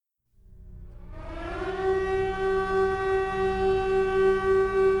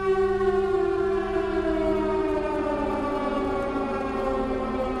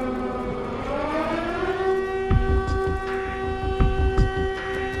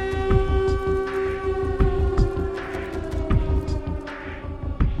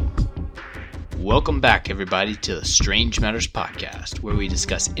Welcome back, everybody, to the Strange Matters Podcast, where we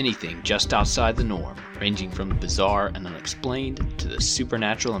discuss anything just outside the norm, ranging from the bizarre and unexplained to the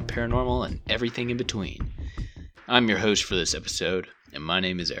supernatural and paranormal and everything in between. I'm your host for this episode, and my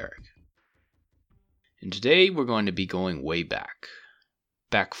name is Eric. And today we're going to be going way back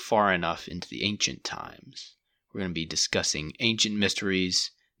far enough into the ancient times. We're going to be discussing Ancient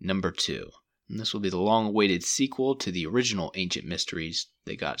Mysteries number 2. And this will be the long-awaited sequel to the original Ancient Mysteries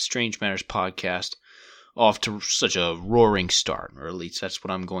that got Strange Matters Podcast off to such a roaring start, or at least that's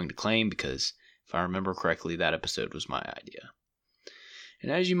what I'm going to claim, because if I remember correctly, that episode was my idea.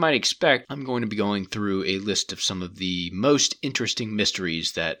 And as you might expect, I'm going to be going through a list of some of the most interesting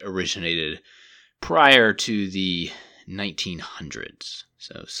mysteries that originated prior to the 1900s.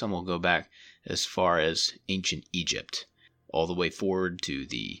 So some will go back as far as ancient Egypt, all the way forward to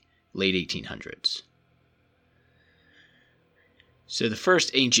the late 1800s. So the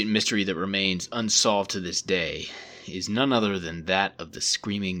first ancient mystery that remains unsolved to this day is none other than that of the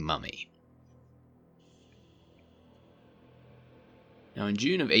Screaming Mummy. Now in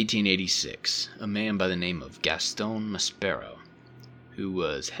June of 1886, a man by the name of Gaston Maspero, who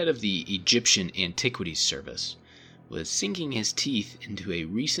was head of the Egyptian Antiquities Service, was sinking his teeth into a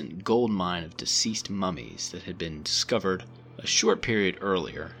recent gold mine of deceased mummies that had been discovered a short period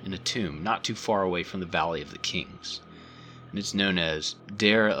earlier in a tomb not too far away from the Valley of the Kings, and it's known as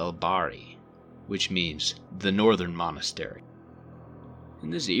Deir el-Bahari, which means the Northern Monastery.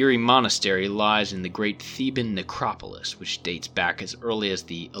 And this eerie monastery lies in the great Theban necropolis, which dates back as early as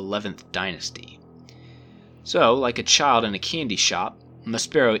the 11th dynasty. So, like a child in a candy shop,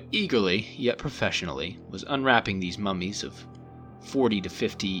 Maspero eagerly, yet professionally, was unwrapping these mummies of 40 to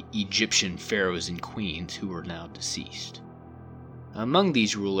 50 Egyptian pharaohs and queens who were now deceased. Among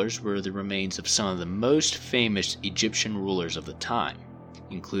these rulers were the remains of some of the most famous Egyptian rulers of the time,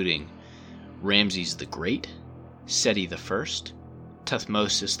 including Ramses the Great, Seti I,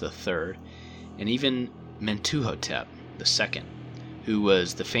 Thutmosis III, and even Mentuhotep II, who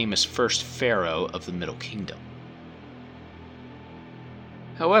was the famous first pharaoh of the Middle Kingdom.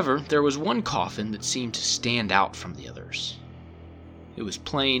 However, there was one coffin that seemed to stand out from the others. It was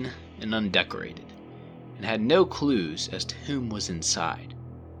plain and undecorated, and had no clues as to whom was inside.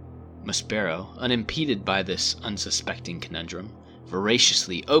 Maspero, unimpeded by this unsuspecting conundrum,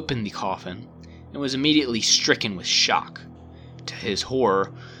 voraciously opened the coffin and was immediately stricken with shock. To his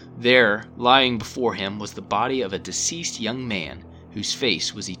horror, there, lying before him, was the body of a deceased young man whose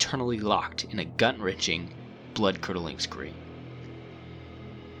face was eternally locked in a gut-wrenching, blood-curdling scream.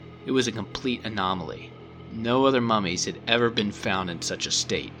 It was a complete anomaly. No other mummies had ever been found in such a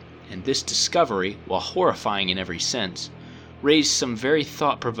state, and this discovery, while horrifying in every sense, raised some very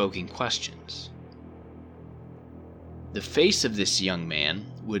thought-provoking questions. The face of this young man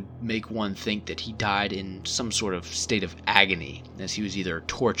would make one think that he died in some sort of state of agony, as he was either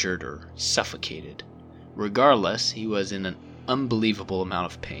tortured or suffocated. Regardless, he was in an unbelievable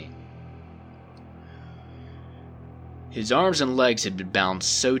amount of pain. His arms and legs had been bound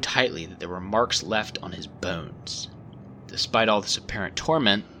so tightly that there were marks left on his bones. Despite all this apparent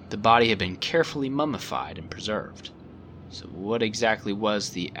torment, the body had been carefully mummified and preserved. So what exactly was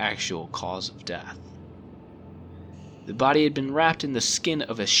the actual cause of death? The body had been wrapped in the skin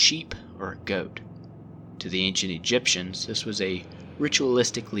of a sheep or a goat. To the ancient Egyptians, this was a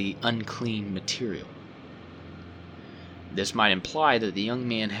ritualistically unclean material. This might imply that the young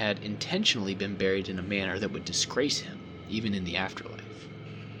man had intentionally been buried in a manner that would disgrace him, even in the afterlife.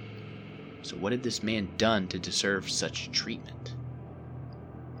 So what had this man done to deserve such treatment?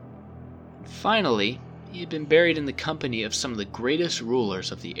 And finally, he had been buried in the company of some of the greatest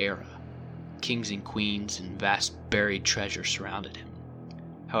rulers of the era. Kings and queens and vast buried treasure surrounded him.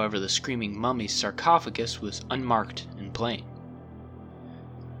 However, the Screaming Mummy's sarcophagus was unmarked and plain.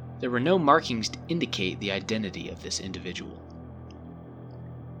 There were no markings to indicate the identity of this individual.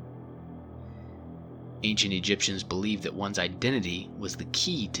 Ancient Egyptians believed that one's identity was the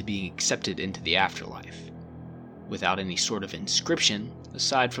key to being accepted into the afterlife. Without any sort of inscription,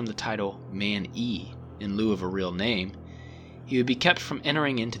 aside from the title Man-E in lieu of a real name, he would be kept from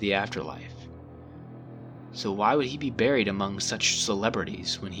entering into the afterlife. So why would he be buried among such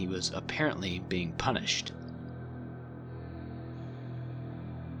celebrities when he was apparently being punished?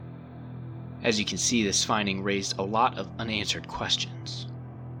 As you can see, this finding raised a lot of unanswered questions.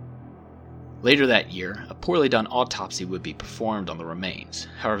 Later that year, a poorly done autopsy would be performed on the remains.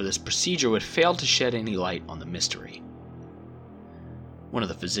 However, this procedure would fail to shed any light on the mystery. One of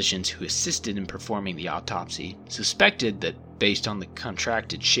the physicians who assisted in performing the autopsy suspected that, based on the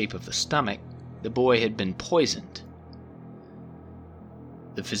contracted shape of the stomach, the boy had been poisoned.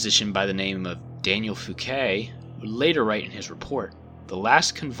 The physician by the name of Daniel Fouquet would later write in his report, "The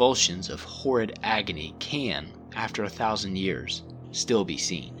last convulsions of horrid agony can, after 1,000 years, still be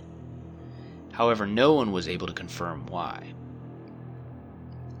seen." However, no one was able to confirm why.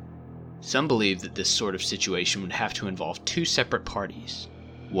 Some believe that this sort of situation would have to involve two separate parties,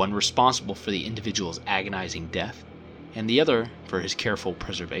 one responsible for the individual's agonizing death, and the other for his careful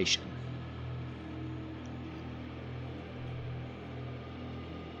preservation.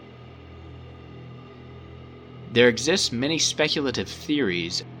 There exist many speculative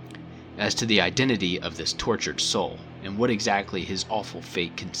theories as to the identity of this tortured soul and what exactly his awful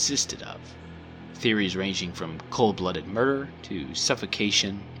fate consisted of. Theories ranging from cold-blooded murder to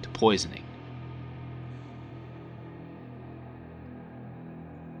suffocation to poisoning.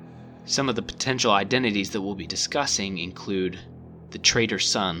 Some of the potential identities that we'll be discussing include the traitor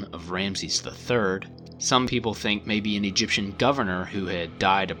son of Ramses III. Some people think maybe an Egyptian governor who had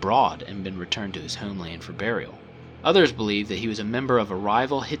died abroad and been returned to his homeland for burial. Others believe that he was a member of a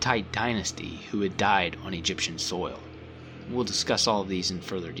rival Hittite dynasty who had died on Egyptian soil. We'll discuss all of these in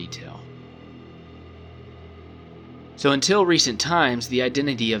further detail. So until recent times, the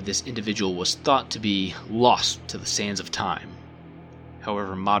identity of this individual was thought to be lost to the sands of time.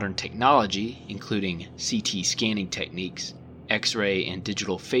 However, modern technology, including CT scanning techniques, X-ray, and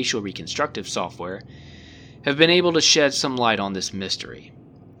digital facial reconstructive software, have been able to shed some light on this mystery.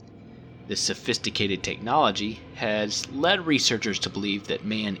 This sophisticated technology has led researchers to believe that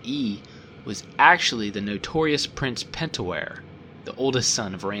Man E was actually the notorious Prince Pentawere, the oldest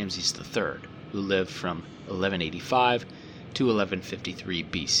son of Ramses III, who lived from 1185 to 1153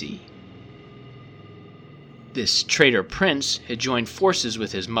 BC. This traitor prince had joined forces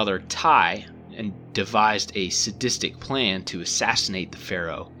with his mother Tai and devised a sadistic plan to assassinate the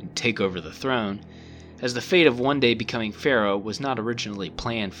pharaoh and take over the throne, as the fate of one day becoming pharaoh was not originally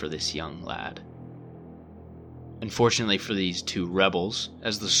planned for this young lad. Unfortunately for these two rebels,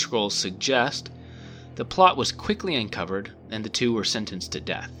 as the scrolls suggest, the plot was quickly uncovered and the two were sentenced to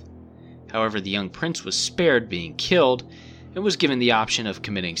death. However, the young prince was spared being killed and was given the option of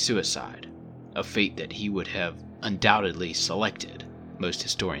committing suicide, a fate that he would have undoubtedly selected, most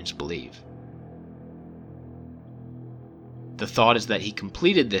historians believe. The thought is that he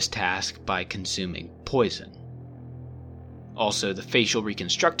completed this task by consuming poison. Also, the facial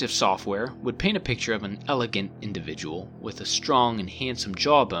reconstructive software would paint a picture of an elegant individual with a strong and handsome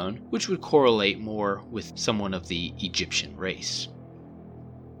jawbone, which would correlate more with someone of the Egyptian race.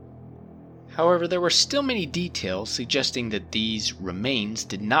 However, there were still many details suggesting that these remains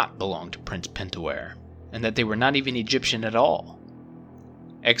did not belong to Prince Pentawere, and that they were not even Egyptian at all.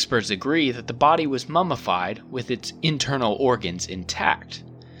 Experts agree that the body was mummified with its internal organs intact,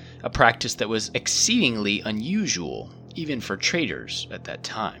 a practice that was exceedingly unusual, even for traders at that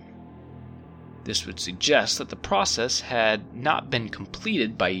time. This would suggest that the process had not been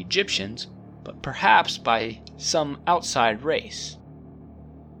completed by Egyptians, but perhaps by some outside race.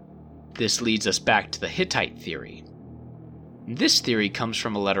 This leads us back to the Hittite theory. This theory comes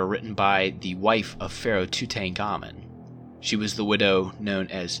from a letter written by the wife of Pharaoh Tutankhamun. She was the widow known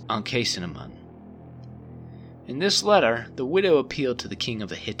as Ankhesenamun. In this letter, the widow appealed to the king of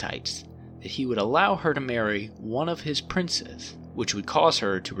the Hittites that he would allow her to marry one of his princes, which would cause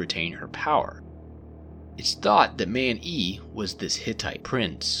her to retain her power. It's thought that Man E was this Hittite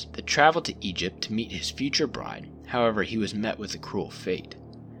prince that traveled to Egypt to meet his future bride. However, he was met with a cruel fate.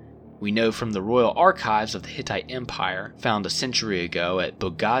 We know from the royal archives of the Hittite Empire, found a century ago at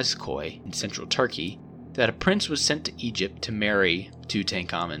Bogazkoy in central Turkey, that a prince was sent to Egypt to marry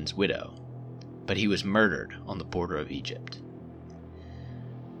Tutankhamun's widow, but he was murdered on the border of Egypt.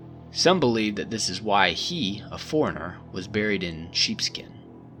 Some believe that this is why he, a foreigner, was buried in sheepskin.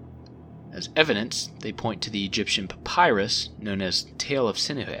 As evidence, they point to the Egyptian papyrus known as Tale of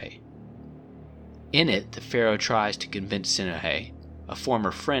Sinuhe. In it, the pharaoh tries to convince Sinuhe, a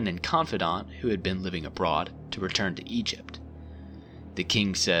former friend and confidant who had been living abroad, to return to Egypt. The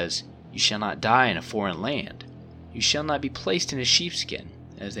king says, "You shall not die in a foreign land. You shall not be placed in a sheepskin,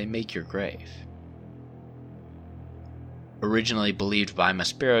 as they make your grave." Originally believed by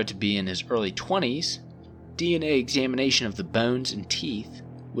Maspero to be in his early 20s, DNA examination of the bones and teeth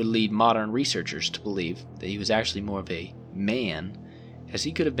would lead modern researchers to believe that he was actually more of a man, as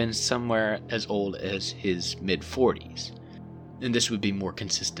he could have been somewhere as old as his mid-40s, and this would be more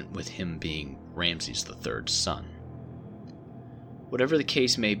consistent with him being Ramses III's son. Whatever the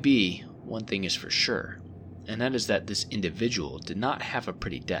case may be, one thing is for sure, and that is that this individual did not have a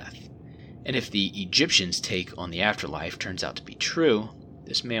pretty death. And if the Egyptians' take on the afterlife turns out to be true,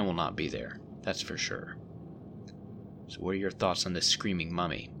 this man will not be there, that's for sure. So what are your thoughts on this screaming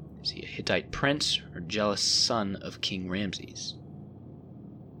mummy? Is he a Hittite prince or jealous son of King Ramses?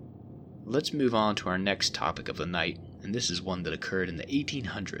 Let's move on to our next topic of the night, and this is one that occurred in the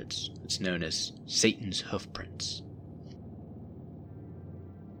 1800s. It's known as Satan's hoofprints.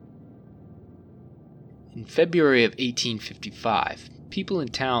 In February of 1855, people in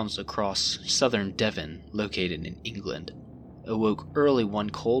towns across southern Devon, located in England, awoke early one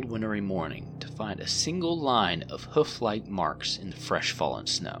cold wintry morning to find a single line of hoof-like marks in the fresh fallen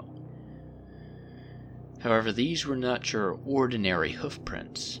snow. However, these were not your ordinary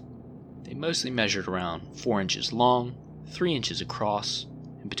hoofprints. They mostly measured around 4 inches long, 3 inches across,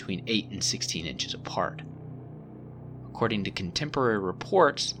 and between 8 and 16 inches apart. According to contemporary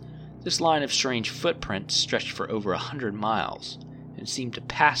reports, this line of strange footprints stretched for over 100 miles and seemed to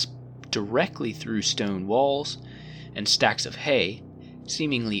pass directly through stone walls and stacks of hay,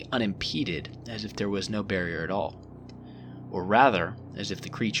 seemingly unimpeded, as if there was no barrier at all, or rather, as if the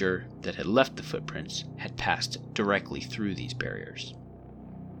creature that had left the footprints had passed directly through these barriers.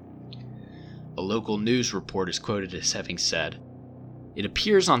 A local news report is quoted as having said, "It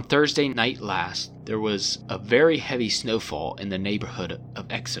appears on Thursday night last there was a very heavy snowfall in the neighborhood of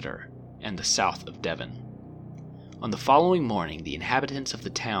Exeter and the south of Devon. On the following morning the inhabitants of the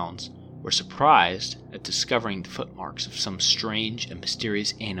towns were surprised at discovering the footmarks of some strange and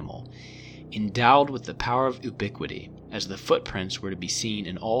mysterious animal endowed with the power of ubiquity, as the footprints were to be seen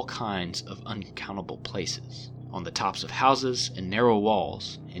in all kinds of uncountable places, on the tops of houses and narrow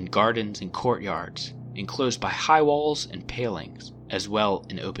walls, in gardens and courtyards, enclosed by high walls and palings, as well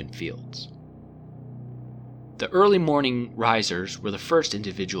in open fields." The early morning risers were the first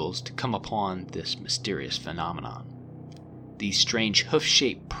individuals to come upon this mysterious phenomenon. These strange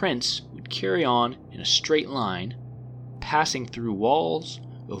hoof-shaped prints would carry on in a straight line, passing through walls,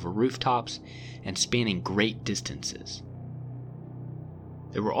 over rooftops, and spanning great distances.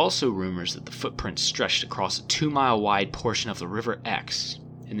 There were also rumors that the footprints stretched across a 2-mile-wide portion of the River Exe,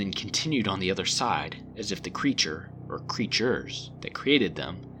 and then continued on the other side, as if the creature, or creatures, that created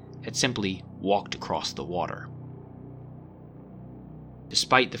them had simply walked across the water.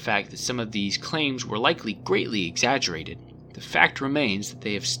 Despite the fact that some of these claims were likely greatly exaggerated, the fact remains that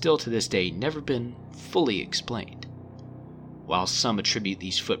they have still to this day never been fully explained. While some attribute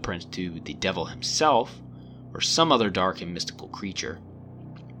these footprints to the devil himself, or some other dark and mystical creature,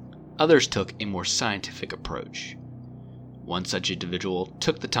 others took a more scientific approach. One such individual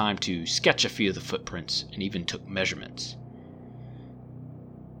took the time to sketch a few of the footprints and even took measurements.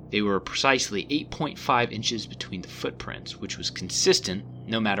 They were precisely 8.5 inches between the footprints, which was consistent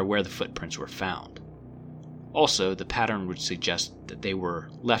no matter where the footprints were found. Also, the pattern would suggest that they were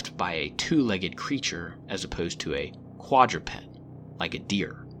left by a 2-legged creature as opposed to a quadruped, like a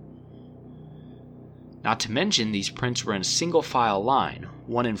deer. Not to mention, these prints were in a single file line,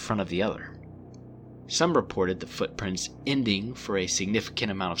 one in front of the other. Some reported the footprints ending for a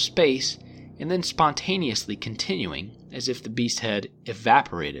significant amount of space and then spontaneously continuing as if the beast had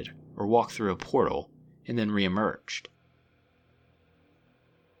evaporated or walked through a portal and then reemerged.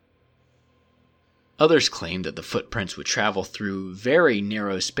 Others claimed that the footprints would travel through very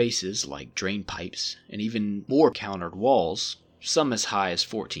narrow spaces like drain pipes and even more countered walls, some as high as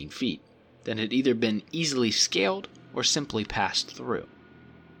 14 feet, that had either been easily scaled or simply passed through.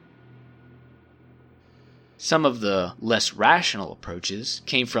 Some of the less rational approaches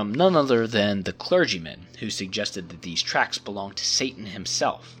came from none other than the clergyman, who suggested that these tracks belonged to Satan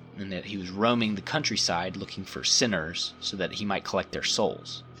himself, and that he was roaming the countryside looking for sinners so that he might collect their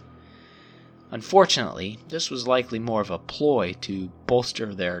souls. Unfortunately, this was likely more of a ploy to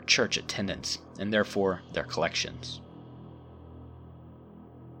bolster their church attendance, and therefore their collections.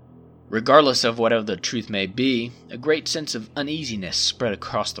 Regardless of whatever the truth may be, a great sense of uneasiness spread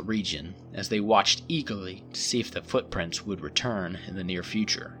across the region as they watched eagerly to see if the footprints would return in the near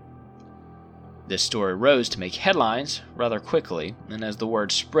future. This story rose to make headlines rather quickly, and as the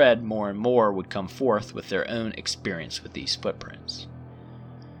word spread, more and more would come forth with their own experience with these footprints.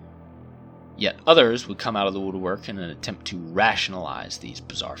 Yet others would come out of the woodwork in an attempt to rationalize these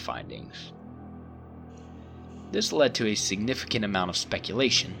bizarre findings. This led to a significant amount of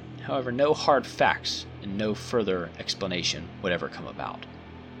speculation. However, no hard facts and no further explanation would ever come about.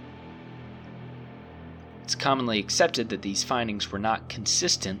 It's commonly accepted that these findings were not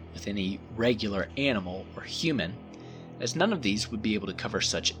consistent with any regular animal or human, as none of these would be able to cover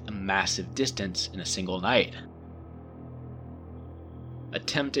such a massive distance in a single night.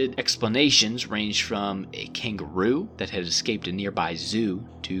 Attempted explanations ranged from a kangaroo that had escaped a nearby zoo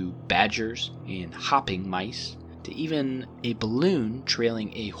to badgers and hopping mice, to even a balloon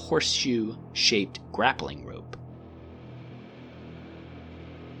trailing a horseshoe-shaped grappling rope.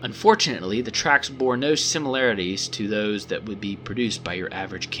 Unfortunately, the tracks bore no similarities to those that would be produced by your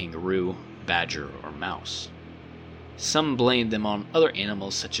average kangaroo, badger, or mouse. Some blamed them on other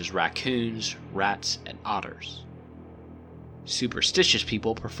animals such as raccoons, rats, and otters. Superstitious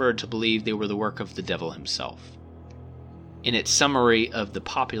people preferred to believe they were the work of the devil himself. In its summary of the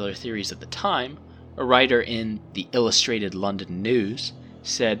popular theories of the time, a writer in the Illustrated London News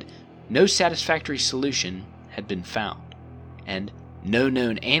said no satisfactory solution had been found, and no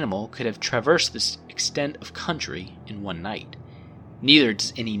known animal could have traversed this extent of country in one night. Neither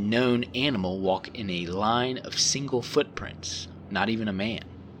does any known animal walk in a line of single footprints, not even a man.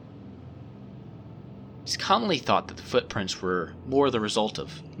 It's commonly thought that the footprints were more the result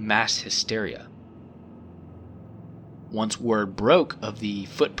of mass hysteria. Once word broke of the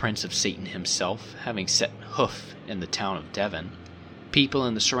footprints of Satan himself having set hoof in the town of Devon, people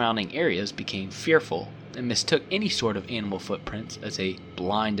in the surrounding areas became fearful and mistook any sort of animal footprints as a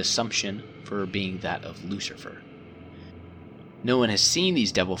blind assumption for being that of Lucifer. No one has seen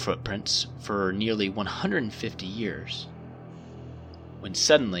these devil footprints for nearly 150 years, when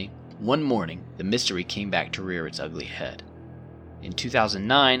suddenly, one morning, the mystery came back to rear its ugly head. In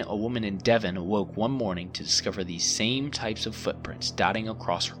 2009, a woman in Devon awoke one morning to discover these same types of footprints dotting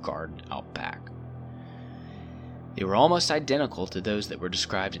across her garden out back. They were almost identical to those that were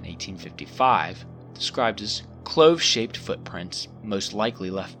described in 1855, described as clove-shaped footprints, most likely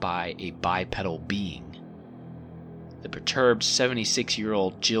left by a bipedal being. The perturbed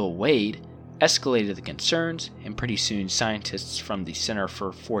 76-year-old Jill Wade escalated the concerns, and pretty soon scientists from the Center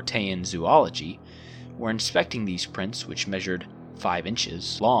for Fortean Zoology were inspecting these prints, which measured 5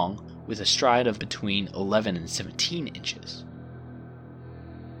 inches long, with a stride of between 11 and 17 inches.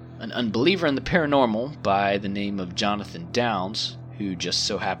 An unbeliever in the paranormal by the name of Jonathan Downes, who just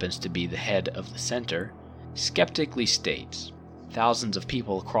so happens to be the head of the center, skeptically states, "Thousands of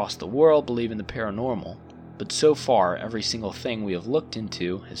people across the world believe in the paranormal, but so far every single thing we have looked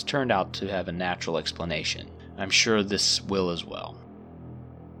into has turned out to have a natural explanation. I'm sure this will as well."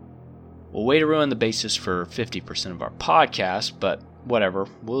 Well, way to ruin the basis for 50% of our podcast, but whatever,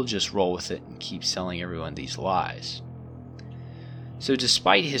 we'll just roll with it and keep selling everyone these lies. So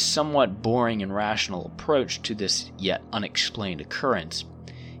despite his somewhat boring and rational approach to this yet unexplained occurrence,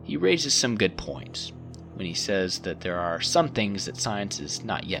 he raises some good points when he says that there are some things that science is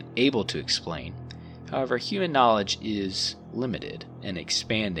not yet able to explain. However, human knowledge is limited and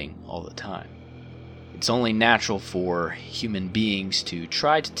expanding all the time. It's only natural for human beings to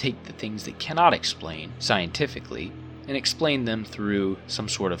try to take the things they cannot explain scientifically and explain them through some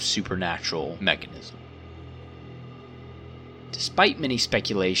sort of supernatural mechanism. Despite many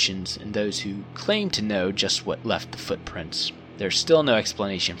speculations and those who claim to know just what left the footprints, there's still no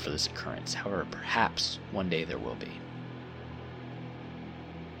explanation for this occurrence. However, perhaps one day there will be.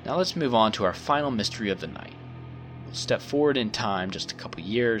 Now let's move on to our final mystery of the night. We'll step forward in time just a couple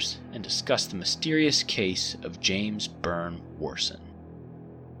years and discuss the mysterious case of James Byrne Worson.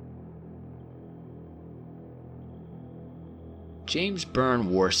 James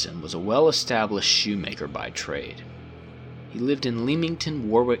Byrne Worson was a well-established shoemaker by trade. He lived in Leamington,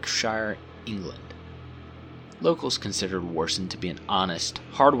 Warwickshire, England. Locals considered Worson to be an honest,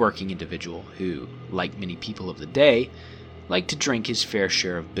 hard-working individual who, like many people of the day, liked to drink his fair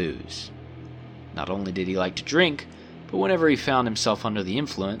share of booze. Not only did he like to drink, but whenever he found himself under the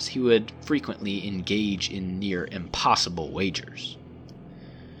influence, he would frequently engage in near impossible wagers.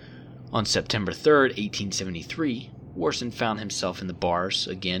 On September 3, 1873, Worson found himself in the bars,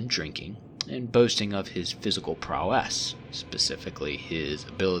 again drinking, and boasting of his physical prowess, specifically his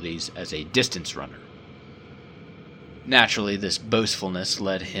abilities as a distance runner. Naturally, this boastfulness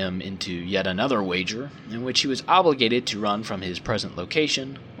led him into yet another wager, in which he was obligated to run from his present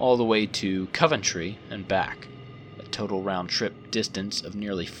location all the way to Coventry and back, a total round-trip distance of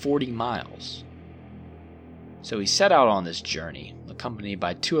nearly 40 miles. So he set out on this journey, accompanied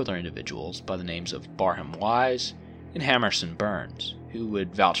by 2 other individuals by the names of Barham Wise and Hammerson Burns, who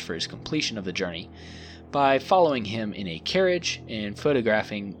would vouch for his completion of the journey by following him in a carriage and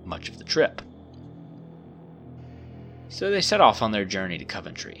photographing much of the trip. So they set off on their journey to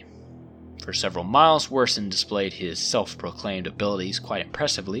Coventry. For several miles, Worson displayed his self-proclaimed abilities quite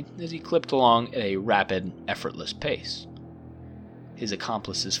impressively as he clipped along at a rapid, effortless pace. His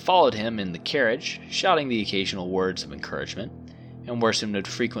accomplices followed him in the carriage, shouting the occasional words of encouragement, and Worson would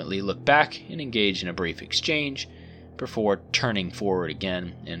frequently look back and engage in a brief exchange before turning forward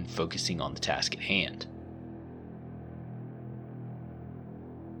again and focusing on the task at hand.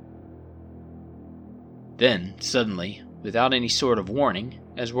 Then, suddenly, without any sort of warning,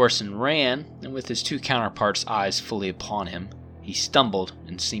 as Worson ran, and with his 2 counterparts' eyes fully upon him, He stumbled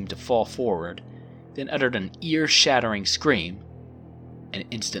and seemed to fall forward, then uttered an ear-shattering scream and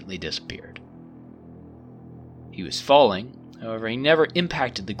instantly disappeared. He was falling, however he never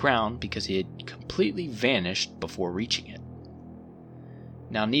impacted the ground because he had completely vanished before reaching it.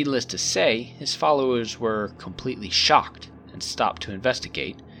 Now, needless to say, his followers were completely shocked and stopped to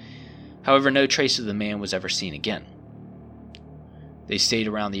investigate. However, no trace of the man was ever seen again. They stayed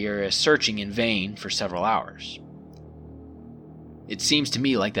around the area searching in vain for several hours. It seems to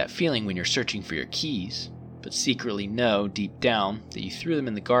me like that feeling when you're searching for your keys, but secretly know deep down that you threw them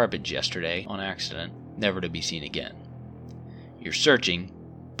in the garbage yesterday on accident, never to be seen again. You're searching,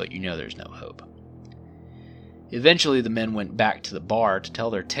 but you know there's no hope. Eventually, the men went back to the bar to tell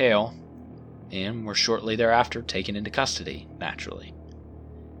their tale, and were shortly thereafter taken into custody, naturally.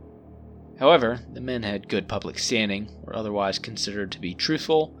 However, the men had good public standing, were otherwise considered to be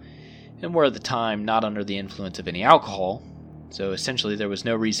truthful, and were at the time not under the influence of any alcohol, so essentially there was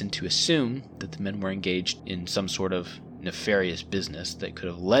no reason to assume that the men were engaged in some sort of nefarious business that could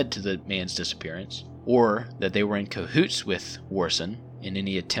have led to the man's disappearance, or that they were in cahoots with Warson in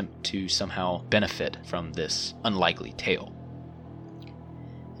any attempt to somehow benefit from this unlikely tale.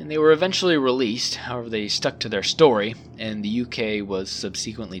 And they were eventually released, however they stuck to their story, and the UK was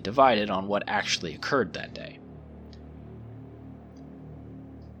subsequently divided on what actually occurred that day.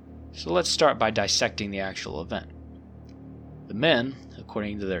 So let's start by dissecting the actual event. The men,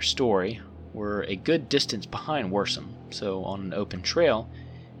 according to their story, were a good distance behind Warson, so on an open trail,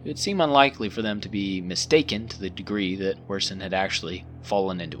 it would seem unlikely for them to be mistaken to the degree that Warson had actually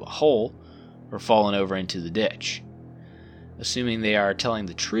fallen into a hole or fallen over into the ditch. Assuming they are telling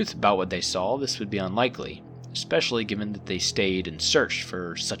the truth about what they saw, this would be unlikely, especially given that they stayed and searched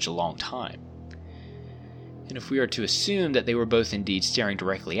for such a long time. And if we are to assume that they were both indeed staring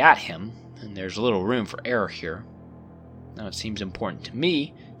directly at him, then there's little room for error here. Now it seems important to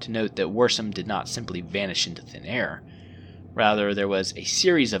me to note that Warson did not simply vanish into thin air. Rather, there was a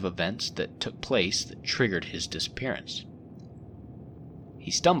series of events that took place that triggered his disappearance. He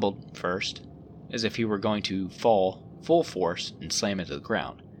stumbled first, as if he were going to fall full force and slam into the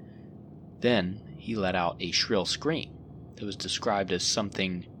ground. Then he let out a shrill scream that was described as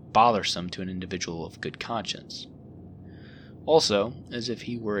something bothersome to an individual of good conscience. Also, as if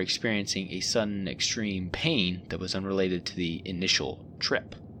he were experiencing a sudden extreme pain that was unrelated to the initial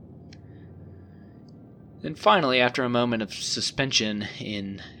trip. Then finally, after a moment of suspension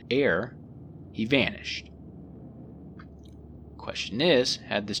in air, he vanished. Question is,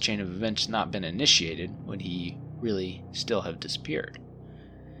 had this chain of events not been initiated, would he really still have disappeared?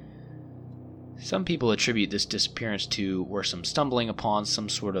 Some people attribute this disappearance to Warson stumbling upon some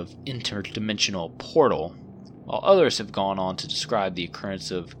sort of interdimensional portal, while others have gone on to describe the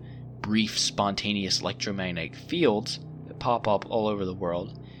occurrence of brief, spontaneous electromagnetic fields that pop up all over the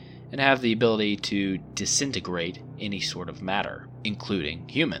world and have the ability to disintegrate any sort of matter, including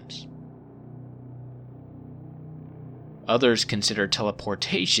humans. Others consider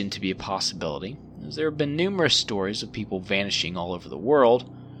teleportation to be a possibility, as there have been numerous stories of people vanishing all over the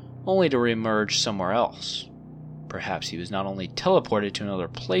world, only to reemerge somewhere else. Perhaps he was not only teleported to another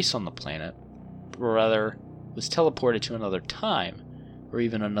place on the planet, but rather was teleported to another time, or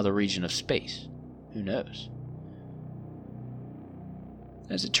even another region of space. Who knows?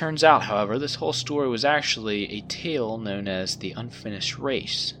 As it turns out, however, this whole story was actually a tale known as The Unfinished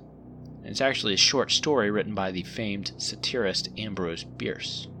Race. And it's actually a short story written by the famed satirist Ambrose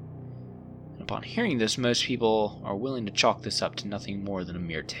Bierce. And upon hearing this, most people are willing to chalk this up to nothing more than a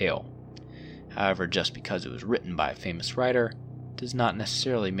mere tale. However, just because it was written by a famous writer does not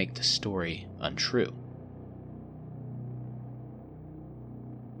necessarily make the story untrue.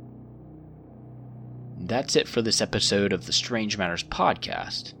 That's it for this episode of the Strange Matters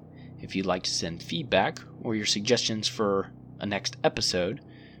podcast. If you'd like to send feedback or your suggestions for a next episode,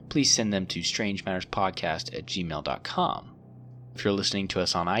 please send them to strangematterspodcast@gmail.com. If you're listening to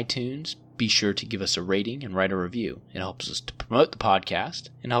us on iTunes, be sure to give us a rating and write a review. It helps us to promote the podcast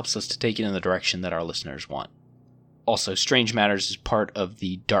and helps us to take it in the direction that our listeners want. Also, Strange Matters is part of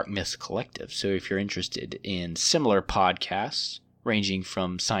the Dark Myths Collective, so if you're interested in similar podcasts ranging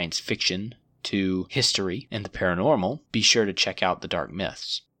from science fiction to history and the paranormal, be sure to check out the Dark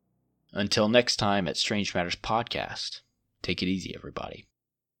Myths. Until next time at Strange Matters Podcast, take it easy, everybody.